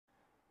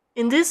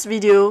In this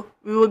video,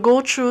 we will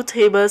go through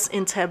tables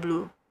in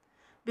Tableau.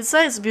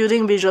 Besides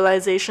building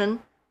visualization,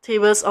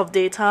 tables of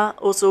data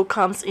also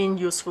comes in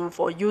useful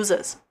for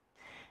users.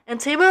 And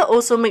table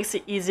also makes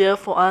it easier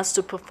for us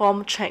to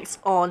perform checks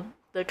on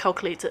the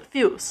calculated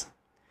fields.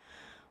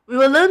 We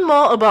will learn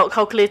more about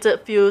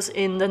calculated fields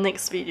in the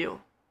next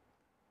video.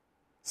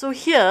 So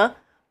here,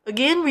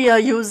 again we are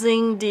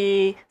using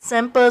the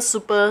sample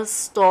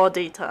superstore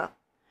data.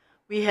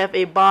 We have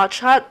a bar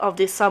chart of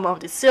the sum of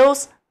the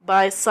sales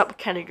by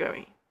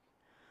subcategory.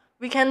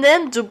 We can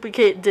then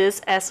duplicate this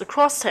as a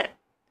crosstab.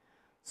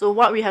 So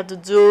what we have to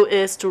do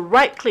is to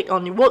right click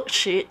on the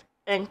worksheet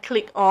and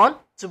click on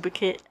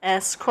duplicate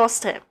as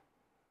crosstab.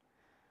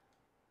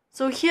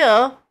 So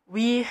here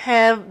we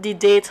have the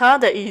data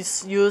that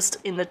is used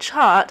in the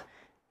chart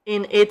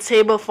in a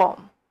table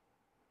form.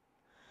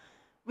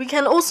 We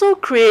can also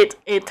create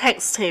a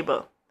text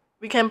table.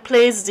 We can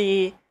place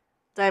the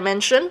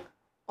dimension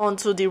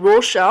onto the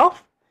row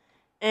shelf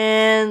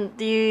and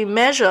the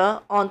measure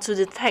onto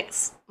the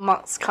text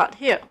marks card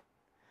here.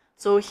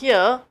 So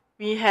here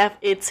we have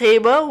a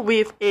table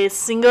with a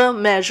single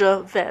measure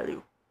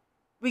value.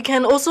 We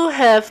can also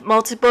have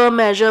multiple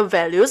measure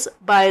values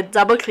by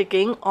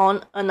double-clicking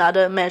on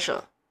another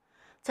measure.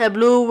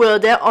 Tableau will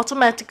then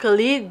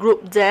automatically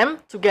group them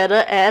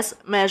together as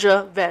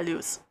measure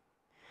values.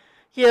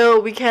 Here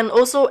we can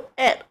also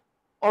add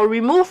or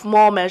remove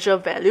more measure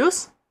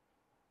values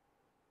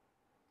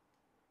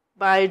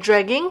by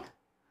dragging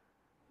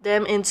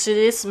them into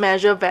these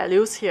measure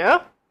values here,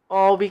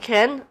 or we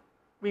can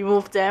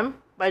remove them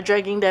by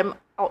dragging them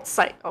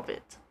outside of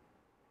it.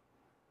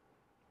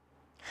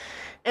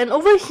 And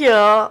over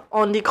here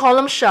on the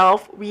column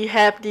shelf, we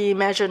have the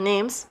measure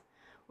names,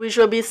 which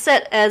will be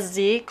set as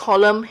the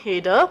column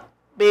header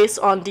based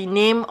on the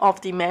name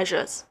of the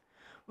measures.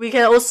 We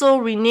can also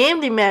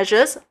rename the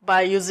measures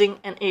by using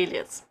an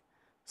alias.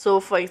 So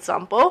for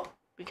example,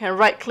 we can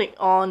right click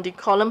on the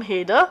column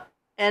header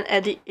and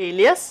edit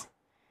alias.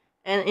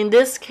 And in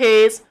this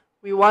case,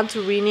 we want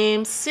to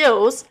rename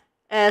sales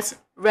as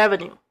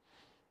revenue.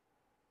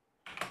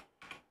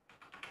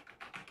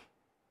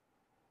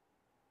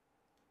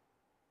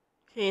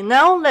 Okay,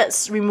 now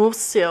let's remove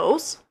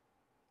sales.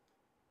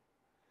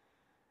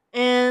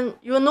 And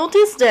you'll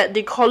notice that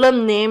the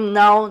column name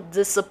now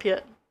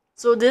disappeared.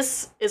 So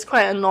this is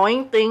quite an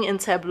annoying thing in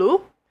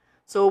Tableau.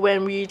 So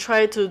when we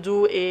try to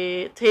do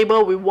a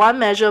table with one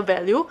measure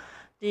value,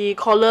 the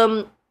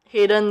column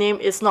header name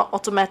is not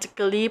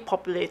automatically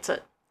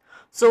populated.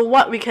 So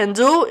what we can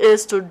do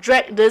is to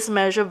drag these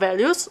measure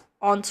values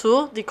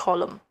onto the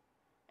column.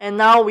 And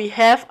now we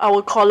have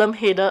our column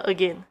header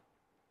again.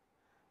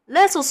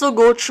 Let's also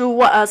go through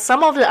what are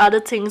some of the other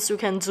things you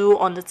can do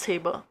on the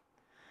table.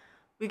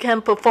 We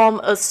can perform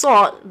a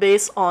sort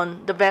based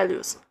on the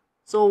values.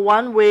 So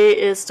one way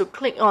is to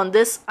click on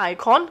this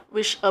icon,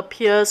 which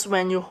appears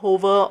when you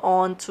hover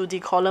onto the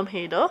column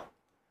header.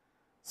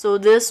 So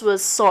this will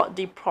sort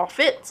the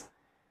profit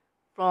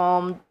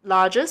from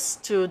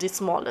largest to the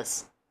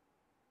smallest.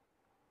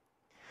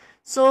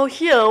 So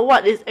here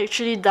what it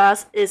actually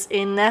does is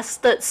a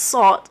nested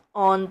sort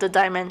on the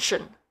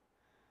dimension.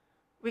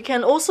 We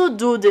can also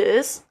do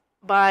this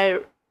by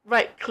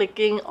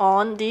right-clicking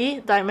on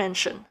the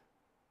dimension.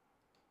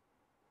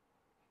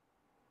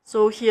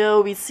 So here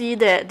we see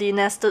that the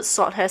nested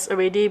sort has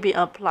already been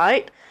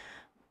applied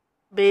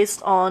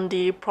based on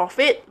the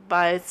profit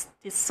by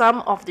the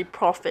sum of the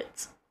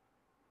profits.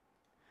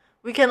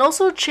 We can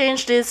also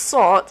change this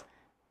sort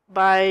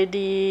by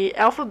the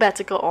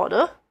alphabetical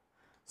order.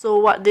 So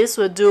what this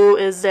will do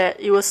is that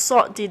it will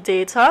sort the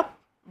data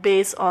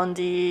based on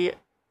the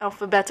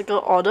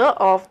alphabetical order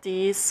of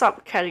the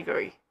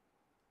subcategory.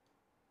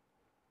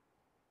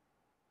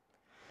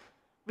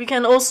 We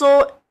can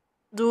also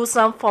do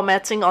some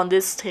formatting on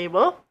this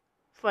table.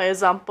 For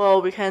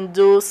example, we can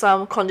do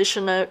some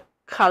conditional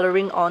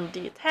coloring on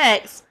the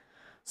text.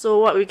 So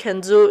what we can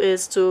do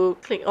is to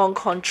click on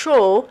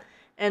Control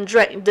and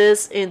drag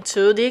this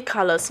into the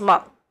colors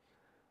mark.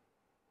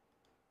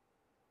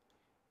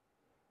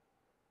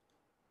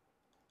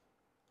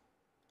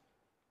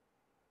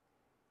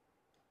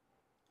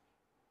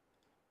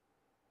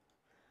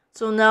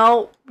 So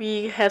now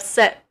we have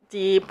set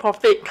the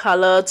profit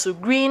color to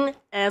green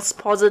as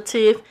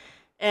positive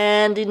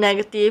and the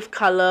negative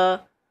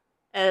color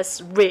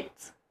as red.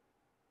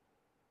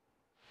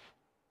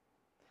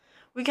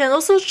 We can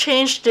also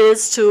change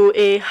this to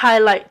a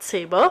highlight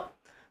table.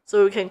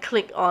 So we can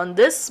click on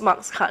this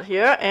marks card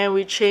here and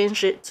we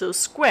change it to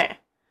square.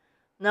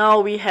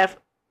 Now we have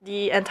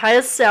the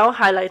entire cell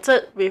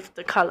highlighted with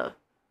the color.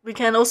 We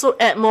can also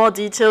add more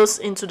details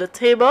into the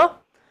table.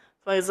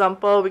 For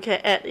example, we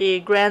can add a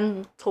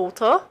grand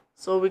total.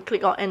 So we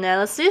click on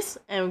analysis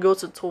and we go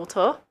to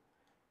total.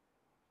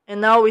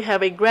 And now we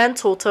have a grand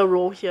total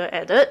row here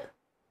added.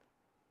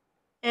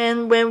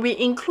 And when we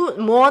include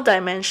more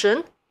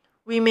dimension,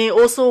 we may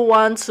also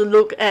want to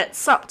look at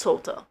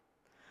subtotal.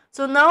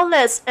 So now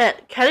let's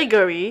add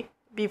category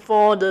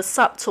before the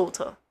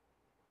subtotal.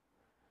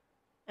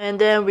 And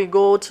then we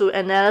go to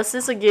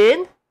analysis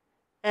again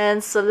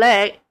and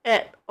select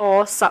add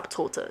or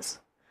subtotals.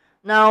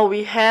 Now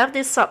we have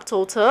this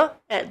subtotal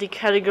at the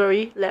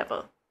category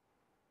level.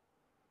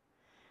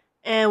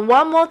 And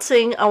one more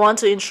thing I want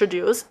to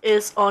introduce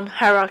is on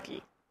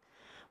hierarchy.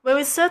 When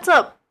we set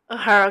up a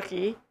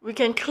hierarchy, we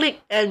can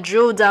click and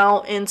drill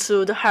down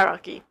into the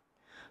hierarchy.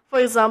 For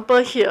example,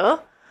 here,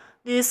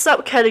 the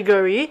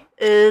subcategory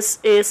is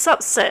a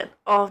subset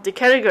of the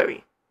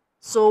category.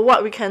 So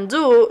what we can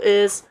do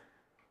is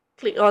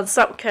click on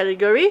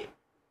subcategory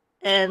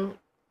and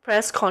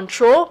press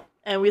Ctrl,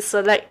 and we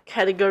select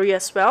category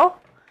as well.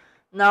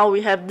 Now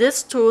we have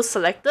this tool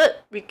selected.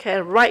 We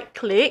can right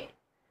click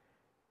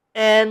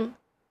and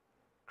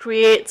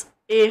create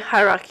a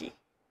hierarchy.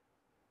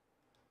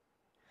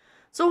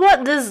 So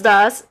what this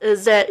does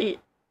is that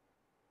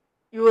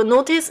you will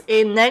notice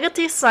a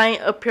negative sign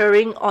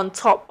appearing on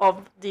top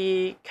of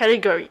the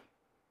category.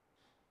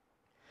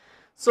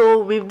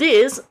 So with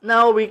this,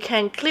 now we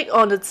can click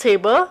on the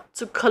table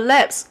to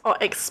collapse or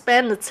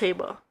expand the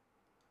table.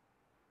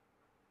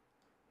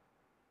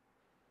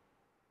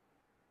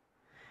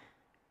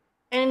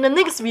 And in the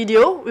next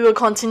video, we will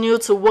continue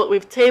to work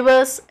with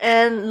tables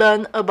and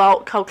learn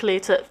about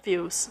calculated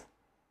fields.